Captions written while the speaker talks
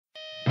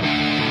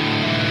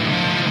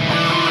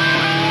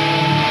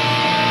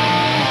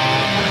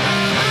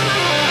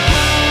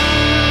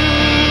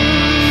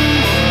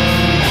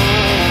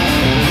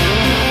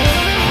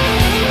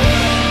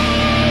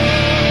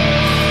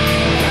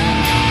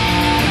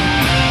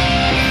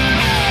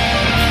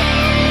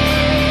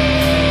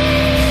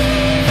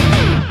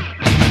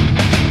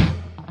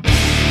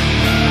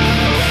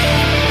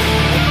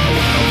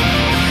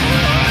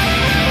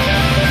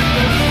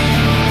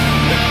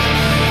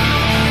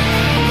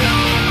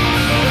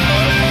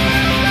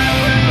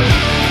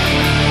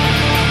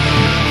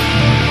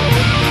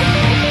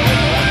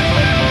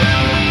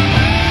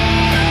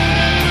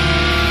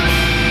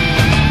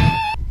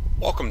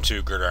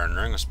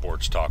Ring, a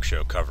sports talk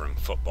show covering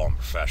football and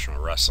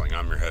professional wrestling.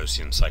 I'm your host,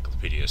 the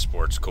Encyclopedia of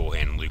Sports, Cool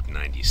Hand Luke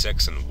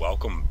 96, and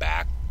welcome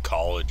back,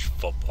 college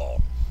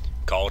football.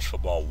 College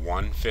football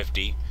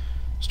 150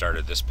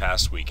 started this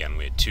past weekend.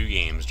 We had two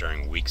games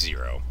during week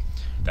 0.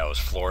 That was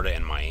Florida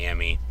and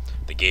Miami.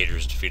 The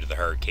Gators defeated the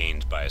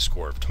Hurricanes by a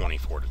score of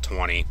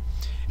 24-20,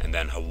 and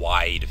then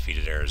Hawaii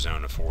defeated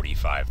Arizona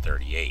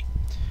 45-38.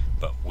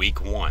 But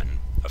week 1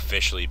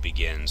 officially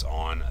begins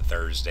on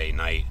Thursday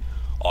night,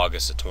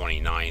 August the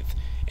 29th,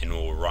 and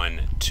will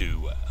run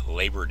to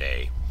Labor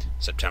Day,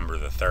 September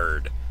the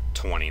 3rd,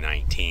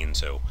 2019.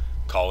 So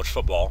college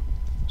football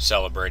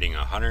celebrating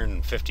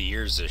 150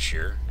 years this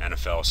year,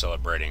 NFL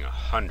celebrating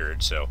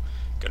 100, so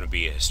going to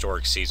be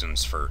historic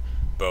seasons for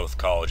both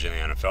college and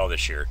the NFL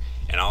this year.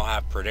 And I'll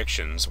have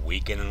predictions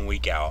week in and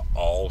week out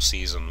all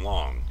season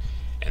long.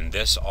 And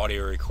this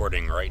audio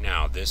recording right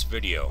now, this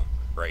video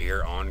right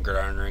here on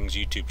Gridiron Ring's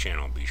YouTube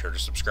channel, be sure to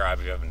subscribe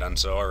if you haven't done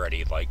so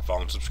already. Like,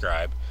 follow, and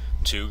subscribe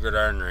to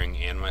Gridiron Ring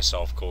and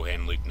myself, Cool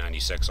Hand Luke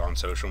 96, on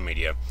social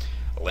media.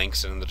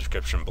 Links in the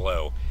description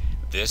below.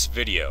 This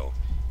video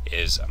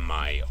is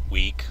my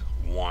week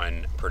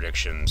 1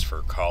 predictions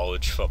for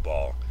college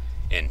football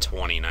in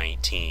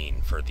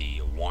 2019 for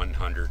the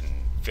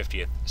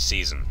 150th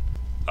season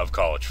of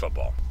college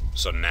football.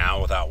 So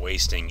now, without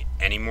wasting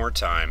any more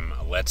time,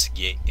 let's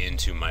get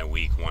into my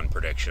week 1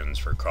 predictions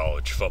for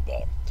college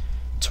football.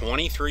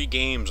 23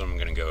 games I'm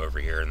going to go over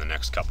here in the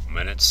next couple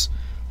minutes.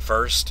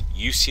 First,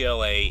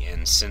 UCLA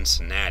and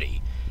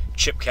Cincinnati.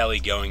 Chip Kelly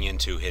going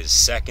into his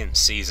second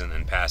season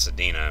in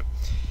Pasadena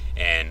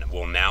and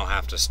will now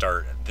have to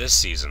start this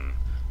season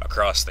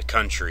across the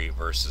country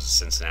versus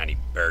Cincinnati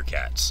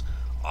Bearcats.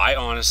 I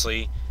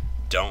honestly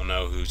don't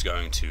know who's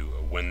going to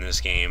win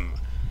this game.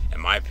 In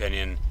my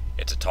opinion,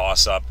 it's a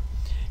toss-up.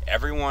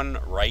 Everyone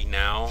right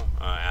now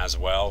as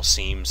well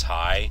seems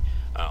high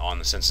on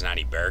the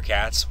Cincinnati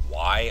Bearcats.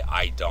 Why?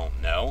 I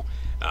don't know.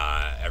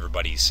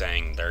 Everybody's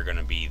saying they're going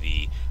to be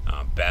the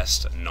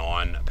best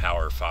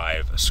non-Power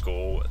 5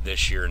 school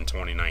this year in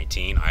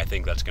 2019. I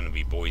think that's going to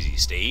be Boise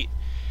State.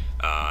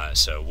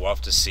 So we'll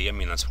have to see. I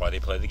mean, that's why they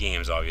play the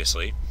games,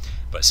 obviously.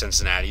 But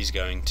Cincinnati's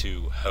going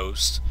to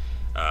host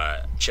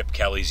Chip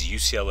Kelly's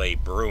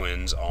UCLA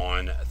Bruins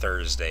on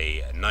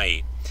Thursday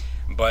night.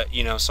 But,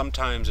 you know,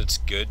 sometimes it's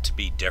good to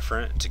be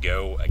different, to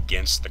go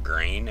against the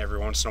grain every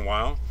once in a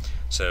while.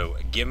 So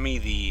give me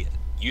the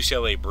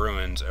UCLA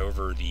Bruins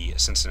over the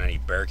Cincinnati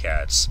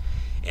Bearcats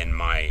in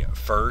my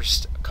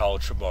first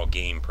college football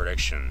game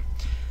prediction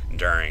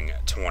during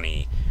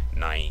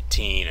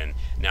 2019. And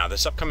now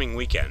this upcoming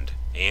weekend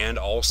and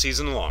all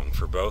season long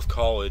for both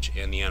college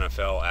and the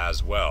NFL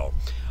as well,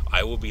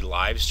 I will be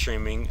live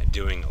streaming,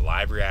 doing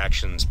live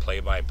reactions,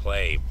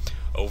 play-by-play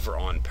over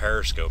on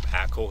Periscope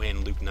at Cool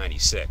Hand Luke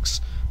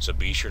 96. So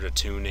be sure to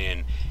tune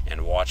in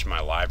and watch my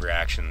live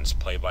reactions,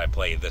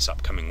 play-by-play this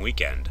upcoming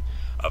weekend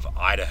of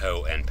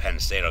Idaho and Penn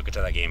State. I'll get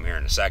to that game here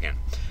in a second.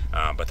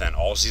 But then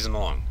all season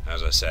long,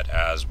 as I said,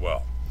 as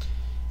well.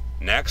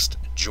 Next,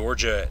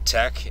 Georgia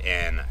Tech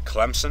and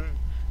Clemson.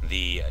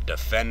 The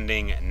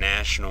defending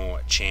national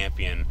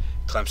champion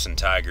Clemson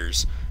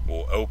Tigers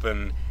will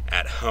open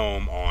at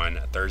home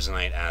on Thursday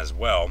night as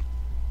well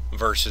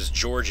versus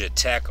Georgia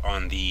Tech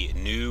on the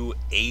new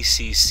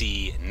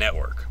ACC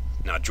network.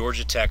 Now,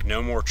 Georgia Tech,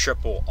 no more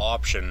triple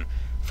option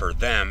for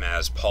them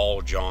as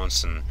Paul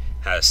Johnson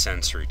has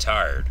since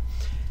retired.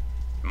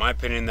 In my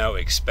opinion, though,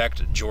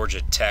 expect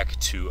Georgia Tech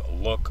to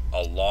look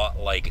a lot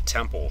like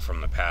Temple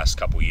from the past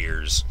couple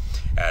years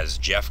as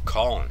Jeff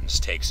Collins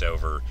takes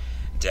over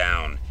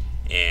down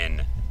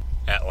in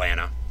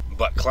Atlanta.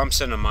 But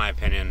Clemson, in my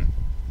opinion,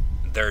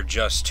 they're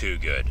just too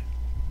good.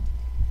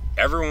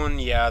 Everyone,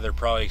 yeah, they're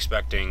probably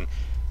expecting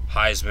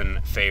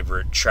Heisman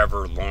favorite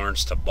Trevor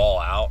Lawrence to ball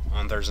out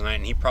on Thursday night,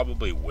 and he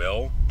probably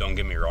will, don't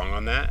get me wrong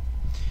on that,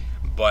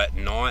 but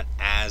not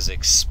as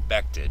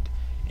expected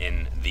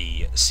in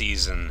the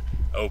season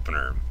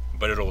opener.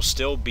 But it'll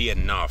still be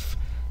enough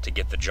to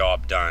get the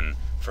job done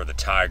for the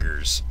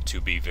Tigers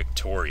to be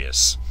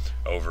victorious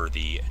over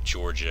the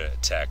Georgia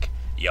Tech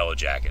Yellow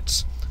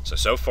Jackets.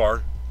 So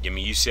far, give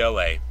me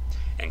UCLA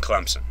and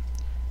Clemson.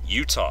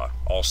 Utah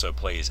also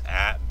plays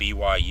at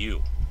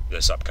BYU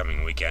this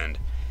upcoming weekend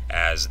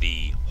as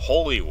the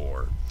Holy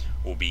War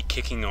will be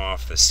kicking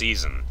off the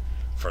season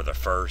for the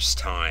first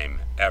time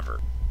ever.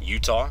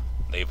 Utah,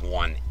 they've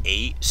won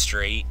 8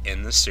 straight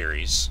in the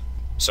series,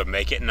 so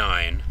make it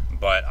 9,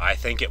 but I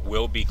think it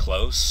will be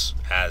close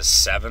as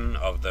 7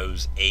 of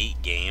those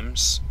 8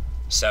 games,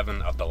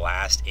 7 of the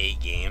last 8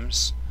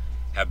 games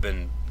have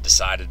been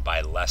decided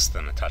by less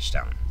than a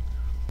touchdown.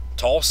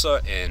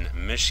 Tulsa and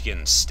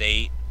Michigan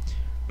State.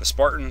 The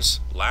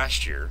Spartans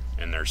last year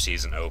in their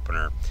season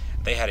opener,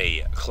 they had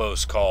a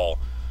close call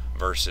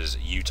versus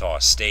Utah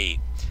State,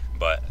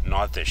 but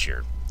not this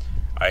year.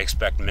 I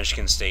expect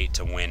Michigan State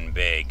to win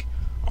big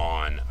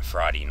on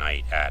Friday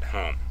night at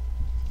home.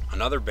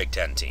 Another Big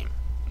Ten team,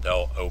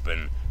 they'll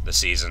open the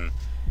season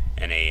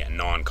in a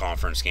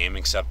non-conference game,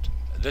 except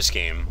this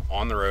game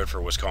on the road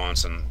for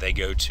Wisconsin. They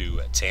go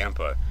to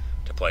Tampa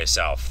to play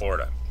South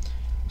Florida.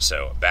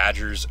 So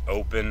Badgers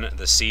open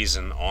the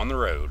season on the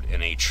road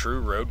in a true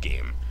road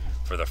game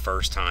for the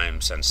first time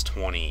since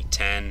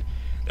 2010.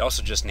 They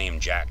also just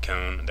named Jack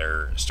Cohn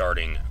their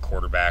starting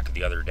quarterback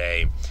the other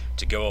day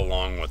to go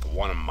along with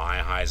one of my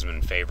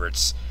Heisman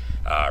favorites,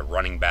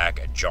 running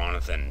back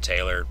Jonathan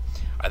Taylor.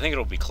 I think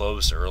it'll be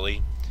close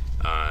early.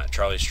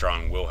 Charlie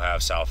Strong will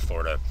have South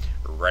Florida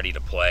ready to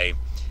play.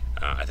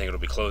 I think it'll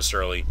be close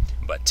early,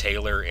 but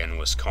Taylor and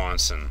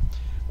Wisconsin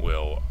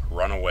will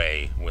run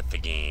away with the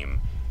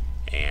game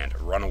and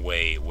run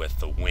away with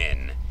the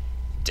win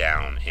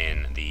down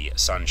in the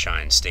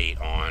Sunshine State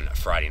on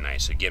Friday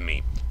night. So give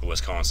me the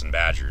Wisconsin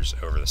Badgers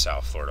over the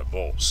South Florida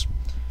Bulls.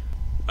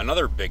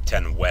 Another Big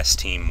Ten West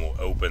team will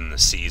open the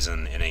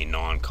season in a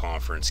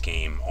non-conference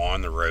game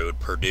on the road.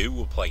 Purdue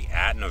will play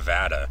at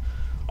Nevada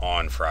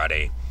on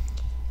Friday.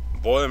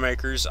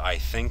 Boilermakers, I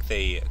think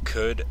they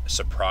could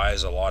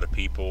surprise a lot of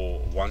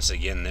people once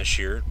again this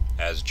year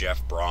as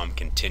Jeff Brom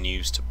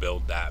continues to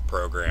build that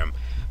program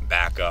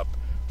back up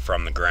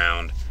from the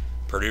ground.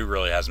 Purdue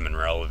really hasn't been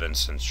relevant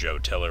since Joe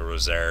Tiller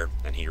was there,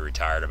 and he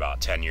retired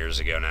about 10 years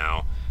ago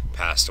now,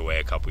 passed away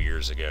a couple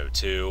years ago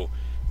too.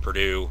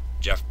 Purdue,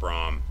 Jeff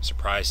Brom,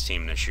 surprise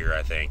team this year,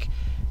 I think.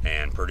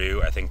 And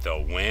Purdue, I think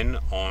they'll win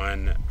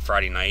on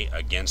Friday night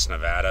against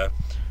Nevada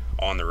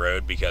on the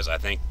road, because I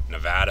think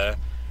Nevada,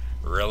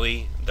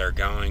 really, they're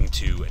going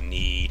to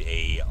need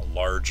a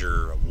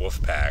larger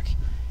Wolfpack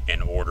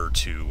in order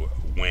to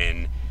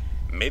win.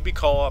 Maybe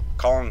call up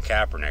Colin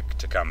Kaepernick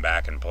to come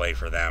back and play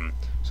for them,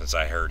 since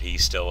I heard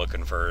he's still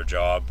looking for a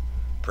job.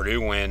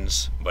 Purdue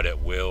wins, but it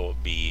will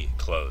be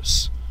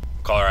close.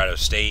 Colorado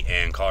State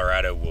and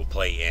Colorado will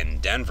play in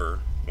Denver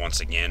once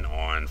again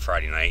on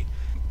Friday night.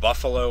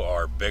 Buffalo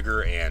are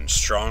bigger and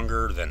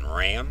stronger than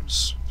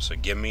Rams, so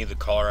give me the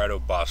Colorado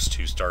Buffs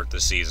to start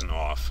the season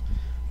off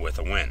with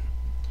a win.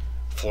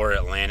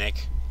 Florida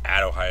Atlantic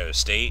at Ohio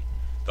State.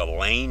 The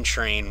Lane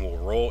train will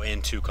roll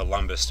into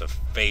Columbus to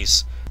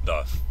face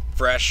the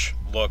fresh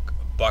look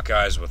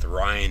Buckeyes with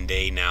Ryan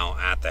Day now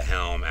at the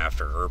helm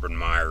after Urban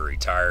Meyer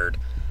retired.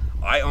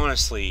 I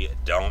honestly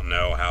don't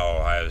know how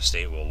Ohio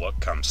State will look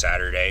come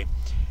Saturday,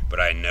 but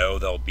I know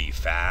they'll be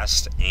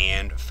fast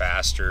and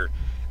faster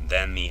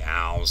than the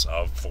Owls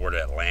of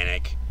Florida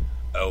Atlantic.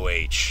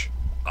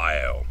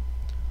 OHIO.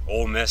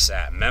 Ole Miss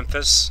at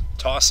Memphis.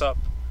 Toss-up.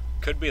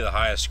 Could be the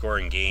highest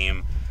scoring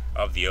game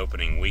of the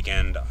opening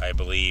weekend, I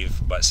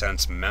believe, but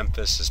since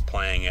Memphis is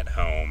playing at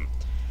home,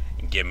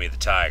 give me the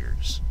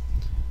Tigers.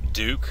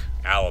 Duke,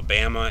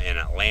 Alabama, and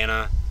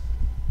Atlanta.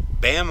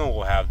 Bama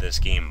will have this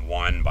game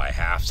won by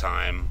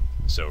halftime,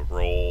 so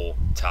roll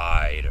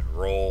Tide,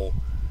 roll.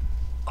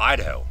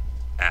 Idaho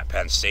at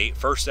Penn State.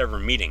 First ever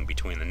meeting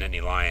between the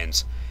Nittany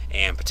Lions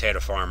and potato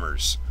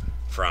farmers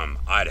from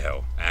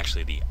Idaho.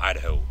 Actually, the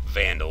Idaho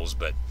Vandals,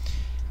 but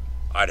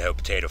Idaho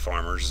potato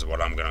farmers is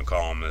what I'm going to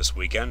call them this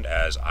weekend,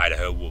 as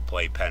Idaho will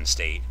play Penn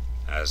State,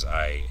 as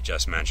I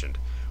just mentioned,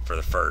 for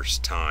the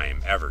first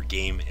time ever.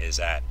 Game is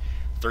at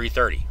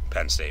 3:30,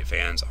 Penn State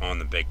fans, on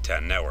the Big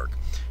Ten Network.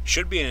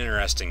 Should be an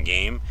interesting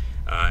game,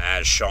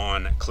 as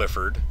Sean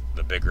Clifford,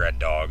 the Big Red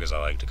Dog, as I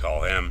like to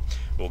call him,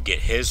 will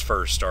get his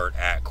first start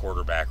at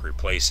quarterback,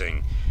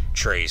 replacing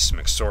Trace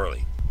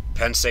McSorley.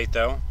 Penn State,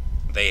 though,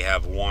 they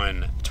have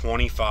won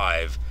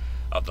 25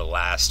 of the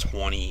last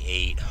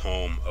 28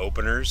 home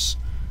openers.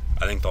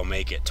 I think they'll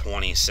make it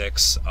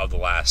 26 of the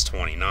last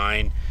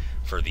 29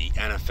 for the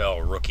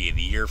NFL Rookie of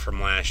the Year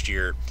from last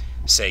year,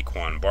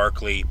 Saquon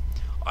Barkley.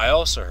 I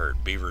also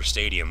heard Beaver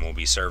Stadium will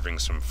be serving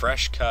some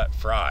fresh-cut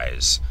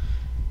fries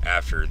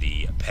after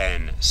the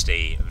Penn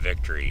State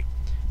victory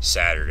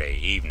Saturday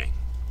evening.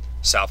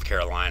 South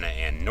Carolina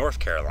and North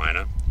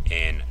Carolina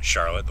in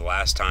Charlotte. The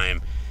last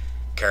time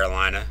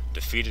Carolina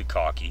defeated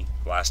Cocky,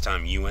 last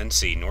time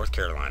UNC, North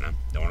Carolina,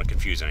 don't want to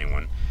confuse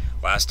anyone,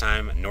 last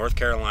time North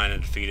Carolina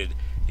defeated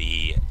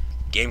the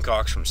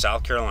Gamecocks from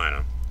South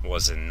Carolina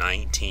was in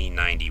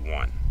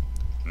 1991.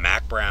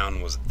 Mack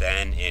Brown was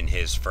then in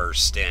his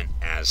first stint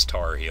as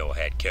Tar Heel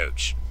head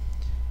coach.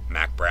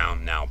 Mack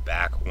Brown now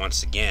back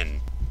once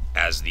again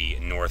as the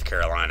North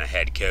Carolina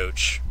head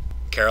coach.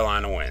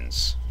 Carolina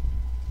wins.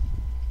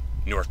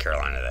 North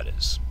Carolina, that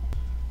is.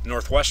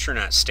 Northwestern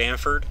at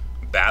Stanford.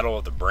 Battle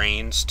of the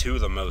brains, two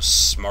of the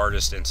most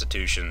smartest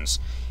institutions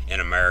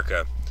in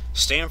America.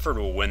 Stanford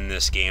will win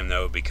this game,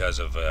 though, because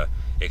of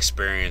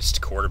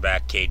experienced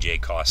quarterback KJ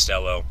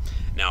Costello.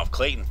 Now, if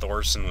Clayton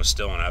Thorson was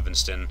still in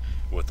Evanston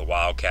with the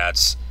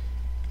Wildcats,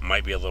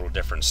 might be a little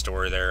different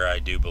story there, I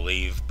do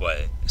believe,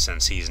 but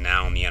since he's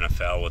now in the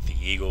NFL with the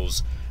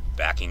Eagles,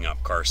 backing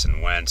up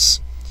Carson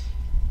Wentz,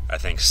 I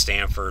think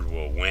Stanford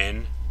will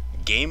win.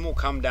 Game will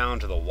come down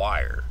to the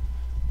wire,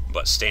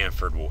 but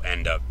Stanford will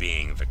end up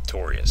being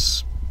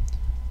victorious.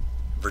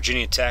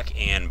 Virginia Tech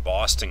and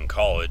Boston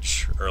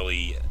College,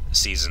 early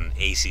season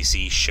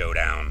ACC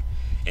showdown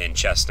in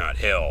Chestnut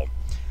Hill,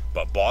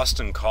 but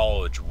Boston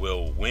College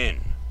will win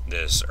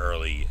this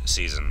early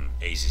season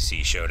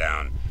ACC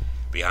showdown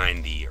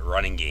behind the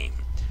running game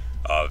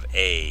of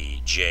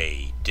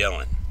A.J.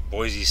 Dillon.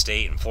 Boise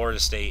State and Florida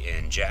State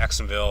in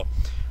Jacksonville.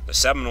 The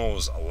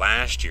Seminoles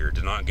last year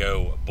did not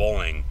go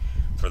bowling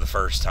for the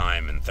first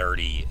time in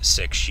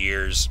 36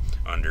 years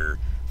under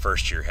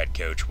first-year head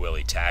coach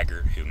Willie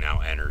Taggart, who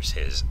now enters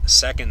his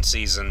second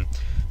season,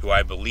 who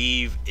I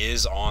believe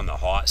is on the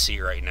hot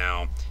seat right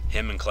now.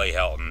 Him and Clay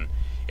Helton,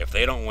 if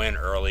they don't win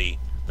early,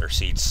 their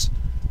seats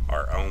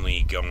are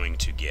only going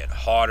to get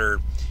hotter.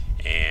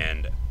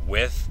 And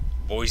with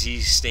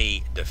Boise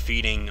State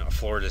defeating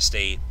Florida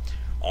State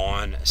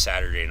on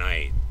Saturday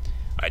night,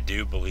 I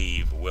do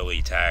believe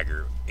Willie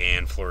Taggart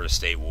and Florida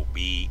State will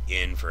be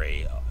in for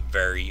a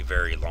very,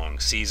 very long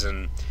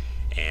season,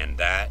 and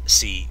that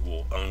seat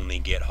will only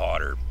get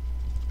hotter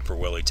for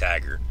Willie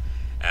Taggart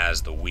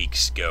as the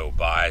weeks go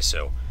by.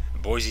 So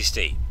Boise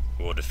State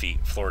will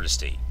defeat Florida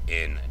State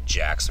in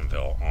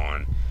Jacksonville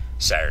on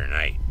Saturday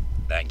night.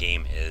 That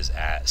game is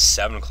at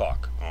 7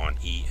 o'clock on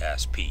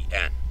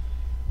ESPN.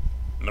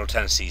 Middle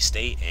Tennessee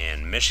State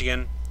and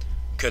Michigan.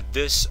 Could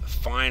this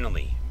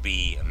finally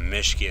be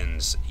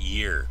Michigan's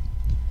year?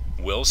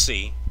 We'll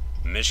see.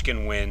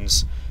 Michigan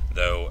wins,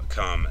 though,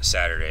 come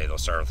Saturday. They'll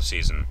start off the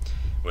season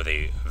with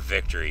a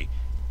victory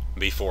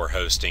before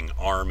hosting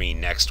Army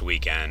next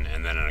weekend,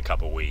 and then in a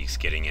couple weeks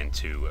getting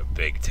into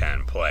Big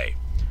Ten play.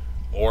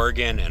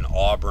 Oregon and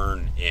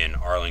Auburn in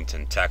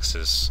Arlington,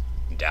 Texas.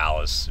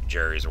 Dallas,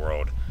 Jerry's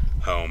World,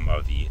 home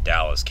of the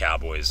Dallas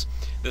Cowboys.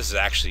 This is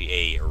actually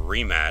a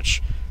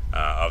rematch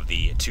of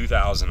the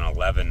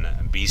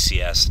 2011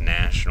 BCS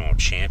National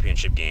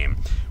Championship game,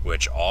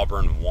 which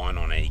Auburn won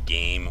on a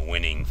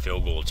game-winning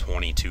field goal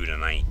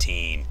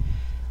 22-19.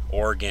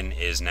 Oregon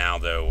is now,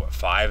 though,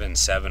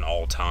 5-7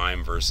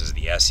 all-time versus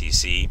the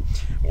SEC,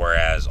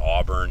 whereas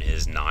Auburn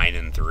is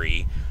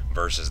 9-3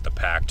 versus the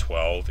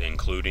Pac-12,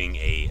 including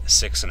a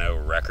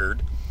 6-0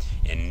 record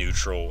in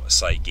neutral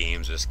site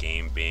games, this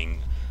game being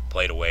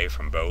played away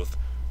from both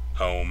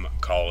home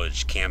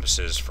college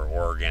campuses for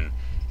Oregon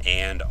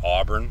and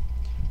Auburn.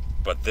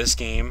 But this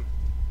game,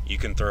 you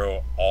can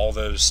throw all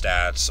those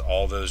stats,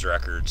 all those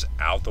records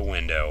out the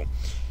window,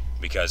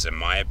 because in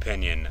my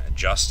opinion,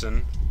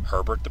 Justin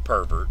Herbert the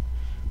Pervert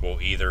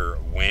will either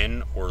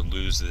win or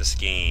lose this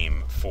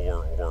game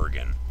for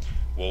Oregon.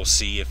 We'll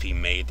see if he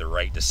made the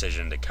right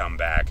decision to come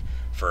back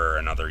for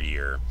another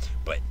year.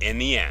 But in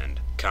the end,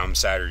 come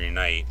Saturday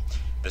night,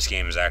 this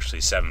game is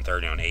actually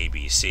 7:30 on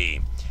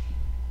ABC.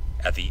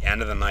 At the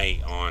end of the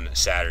night on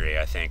Saturday,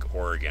 I think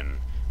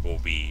Oregon will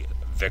be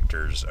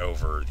victors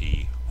over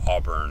the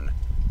Auburn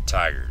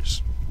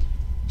Tigers.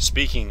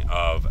 Speaking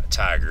of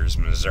Tigers,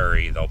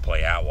 Missouri, they'll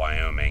play at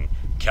Wyoming.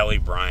 Kelly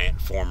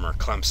Bryant, former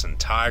Clemson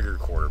Tiger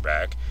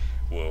quarterback,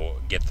 will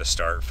get the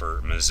start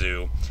for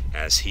Mizzou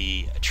as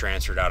he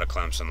transferred out of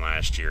Clemson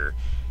last year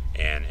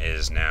and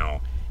is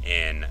now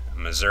in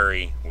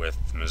Missouri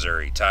with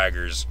Missouri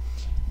Tigers.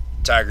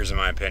 Tigers, in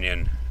my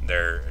opinion,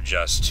 they're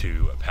just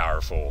too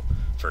powerful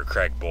for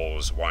Craig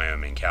Bull's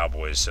Wyoming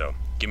Cowboys, so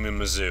give me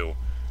Mizzou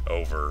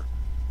over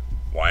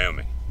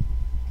Wyoming.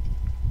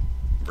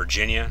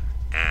 Virginia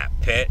at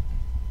Pitt.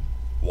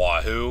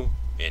 Wahoo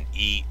and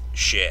eat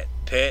shit,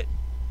 Pitt.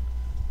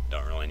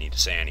 Don't really need to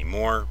say any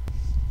more.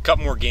 A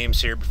couple more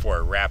games here before I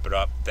wrap it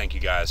up. Thank you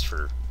guys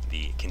for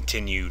the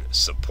continued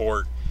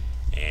support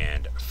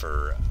and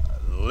for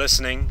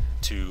listening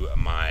to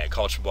my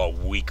College Football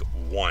Week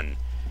 1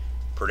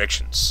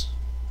 predictions.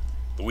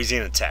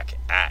 Louisiana Tech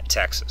at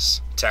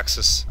Texas.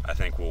 Texas, I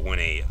think, will win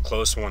a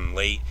close one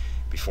late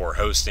before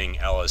hosting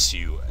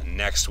LSU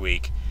next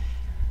week.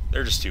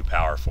 They're just too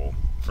powerful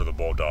for the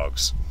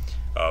Bulldogs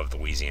of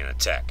Louisiana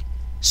Tech.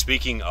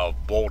 Speaking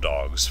of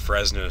Bulldogs,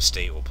 Fresno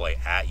State will play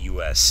at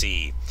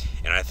USC,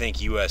 and I think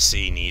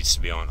USC needs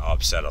to be on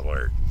upset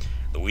alert.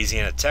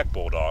 Louisiana Tech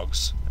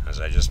Bulldogs, as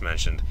I just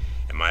mentioned,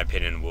 in my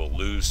opinion, will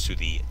lose to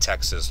the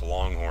Texas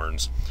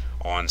Longhorns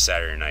on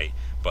Saturday night,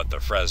 but the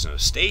Fresno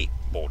State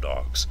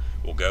Bulldogs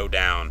will go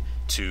down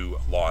to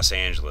Los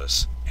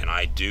Angeles, and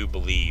I do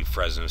believe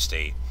Fresno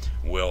State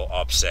will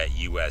upset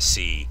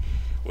USC,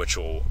 which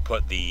will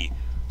put the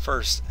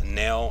first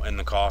nail in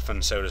the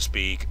coffin, so to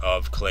speak,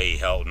 of Clay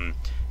Helton,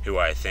 who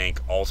I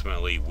think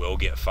ultimately will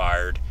get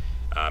fired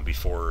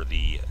before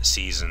the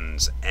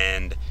season's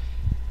end.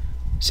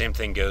 Same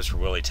thing goes for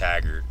Willie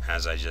Taggart,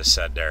 as I just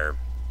said there.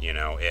 You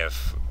know,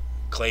 if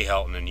Clay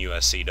Helton and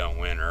USC don't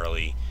win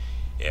early,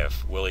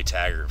 if Willie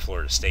Taggart and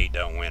Florida State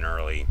don't win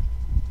early,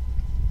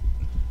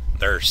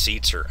 their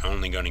seats are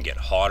only going to get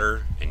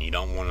hotter, and you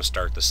don't want to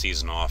start the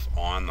season off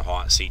on the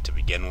hot seat to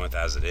begin with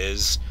as it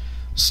is.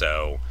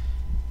 So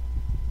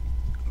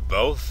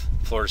both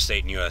Florida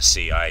State and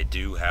USC, I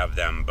do have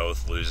them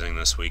both losing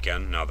this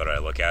weekend now that I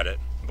look at it.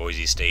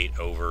 Boise State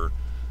over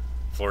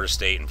Florida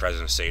State and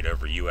Fresno State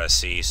over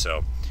USC.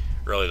 So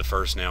really the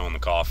first nail in the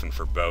coffin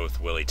for both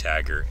Willie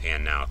Taggart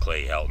and now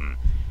Clay Helton,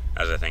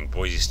 as I think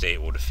Boise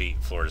State will defeat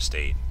Florida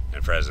State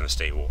and Fresno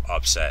State will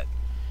upset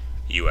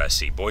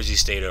USC. Boise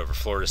State over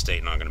Florida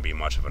State, not going to be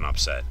much of an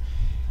upset.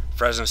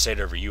 Fresno State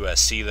over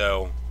USC,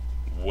 though,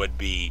 would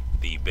be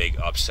the big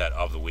upset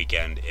of the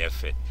weekend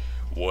if it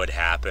would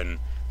happen.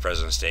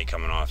 Fresno State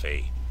coming off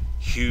a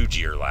huge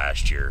year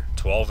last year,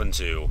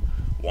 12-2,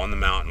 won the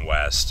Mountain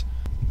West.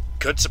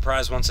 could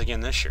surprise once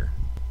again this year.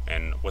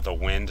 And with a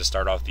win to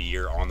start off the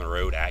year on the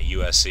road at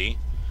USC,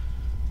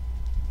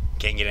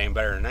 can't get any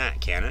better than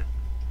that, can it?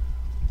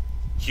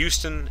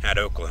 Houston at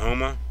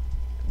Oklahoma.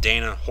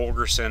 Dana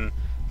Holgorsen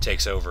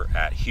takes over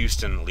at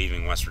Houston,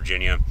 leaving West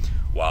Virginia,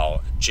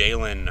 while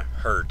Jalen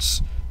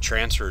Hurts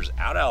transfers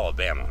out of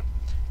Alabama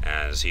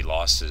as he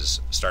lost his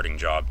starting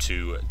job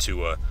to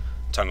Tua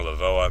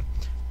Tagovailoa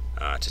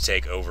to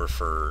take over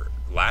for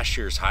last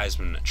year's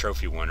Heisman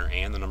Trophy winner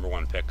and the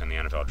 #1 pick in the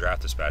NFL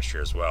draft this past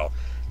year as well,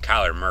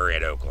 Kyler Murray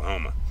at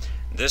Oklahoma.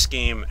 This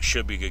game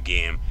should be a good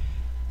game.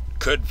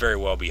 Could very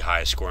well be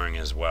high scoring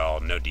as well.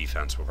 No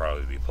defense will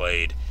probably be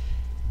played.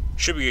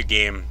 Should be a good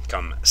game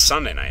come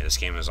Sunday night. This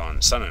game is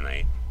on Sunday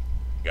night.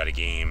 Got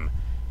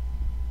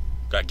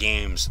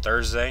games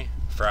Thursday,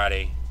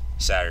 Friday,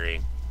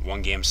 Saturday,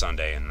 one game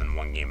Sunday, and then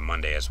one game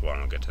Monday as well.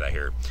 And we'll get to that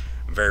here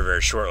very,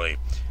 very shortly.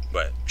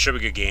 But should be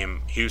a good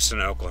game.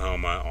 Houston,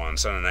 Oklahoma on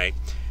Sunday night.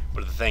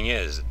 But the thing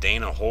is,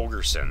 Dana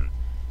Holgorsen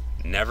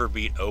never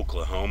beat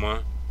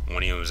Oklahoma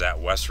when he was at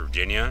West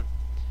Virginia.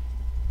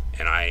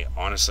 And I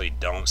honestly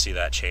don't see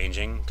that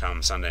changing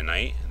come Sunday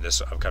night,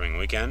 this upcoming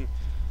weekend.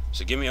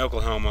 So give me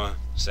Oklahoma,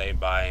 say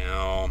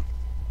by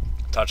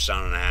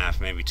touchdown and a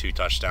half, maybe 2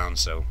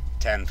 touchdowns, so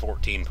 10,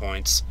 14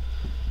 points.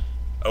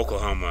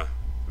 Oklahoma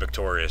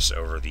victorious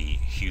over the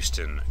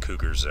Houston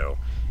Cougars, though,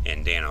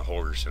 in Dana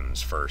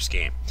Holgorsen's first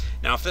game.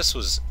 Now, if this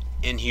was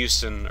in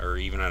Houston or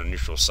even at a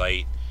neutral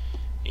site,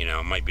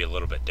 it might be a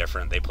little bit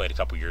different. They played a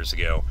couple years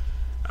ago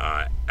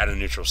at a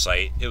neutral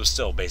site. It was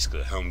still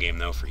basically a home game,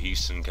 though, for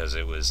Houston because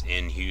it was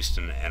in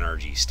Houston,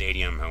 NRG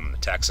Stadium, home of the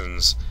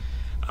Texans.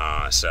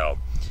 So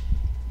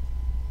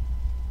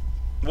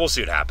we'll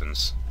see what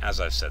happens. As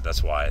I've said,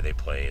 that's why they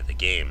play the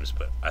games.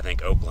 But I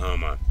think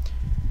Oklahoma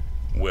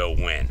will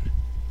win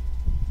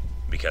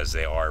because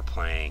they are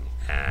playing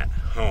at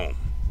home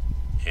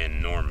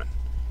in Norman.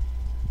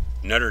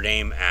 Notre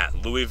Dame at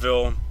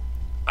Louisville.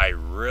 I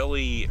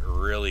really,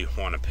 really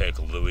want to pick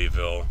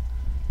Louisville,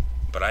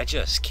 but I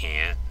just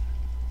can't.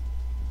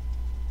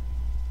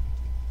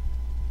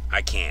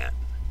 I can't.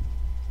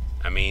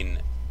 I mean,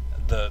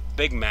 the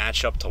big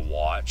matchup to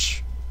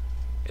watch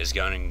is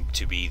going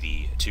to be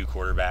the 2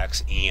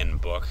 quarterbacks, Ian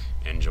Book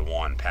and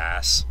Jawan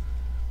Pass.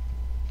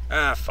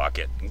 Fuck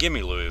it. Give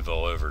me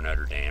Louisville over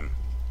Notre Dame.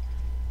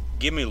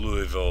 Give me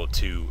Louisville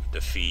to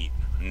defeat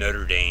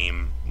Notre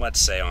Dame,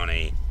 let's say on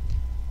a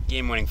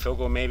game-winning field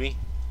goal maybe,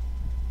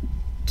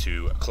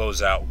 to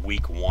close out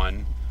week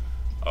 1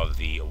 of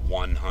the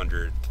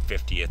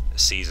 150th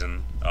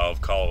season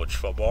of college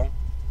football.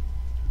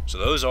 So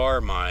those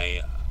are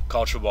my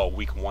college football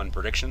week 1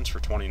 predictions for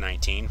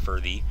 2019 for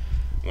the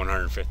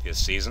 150th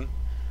season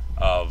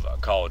of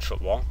college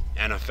football.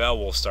 NFL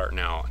will start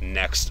now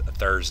next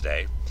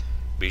Thursday.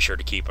 Be sure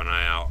to keep an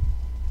eye out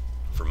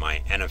for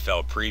my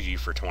NFL preview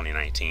for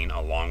 2019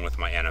 along with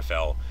my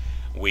NFL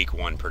week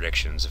 1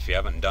 predictions. If you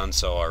haven't done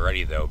so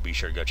already, though, be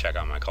sure to go check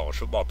out my college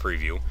football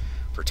preview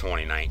for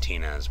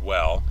 2019 as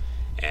well.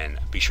 And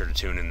be sure to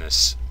tune in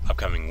this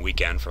upcoming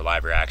weekend for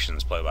live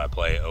reactions,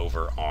 play-by-play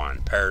over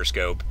on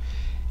Periscope.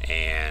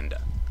 And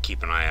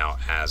keep an eye out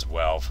as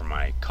well for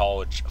my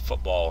college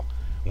football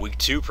week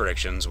 2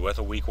 predictions with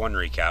a week 1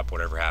 recap.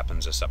 Whatever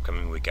happens this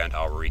upcoming weekend,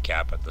 I'll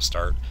recap at the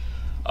start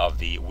of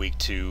the week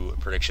 2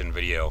 prediction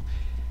video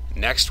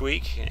next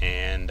week.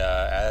 And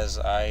as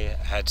I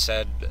had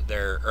said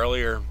there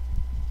earlier,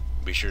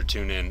 be sure to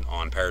tune in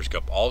on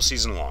Periscope all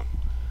season long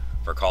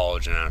for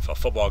college and NFL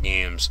football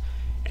games.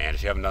 And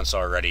if you haven't done so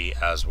already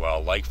as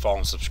well, like, follow,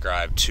 and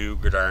subscribe to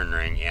Gridiron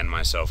Ring and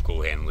myself,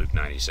 Cool Hand Luke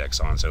 96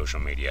 on social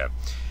media.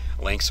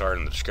 Links are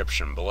in the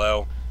description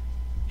below.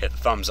 Hit the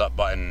thumbs up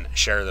button,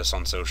 share this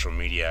on social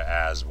media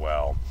as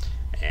well,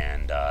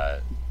 and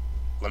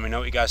let me know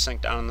what you guys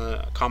think down in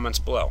the comments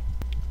below.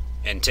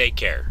 And take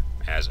care,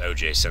 as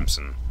O.J.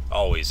 Simpson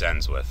always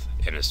ends with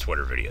in his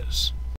Twitter videos.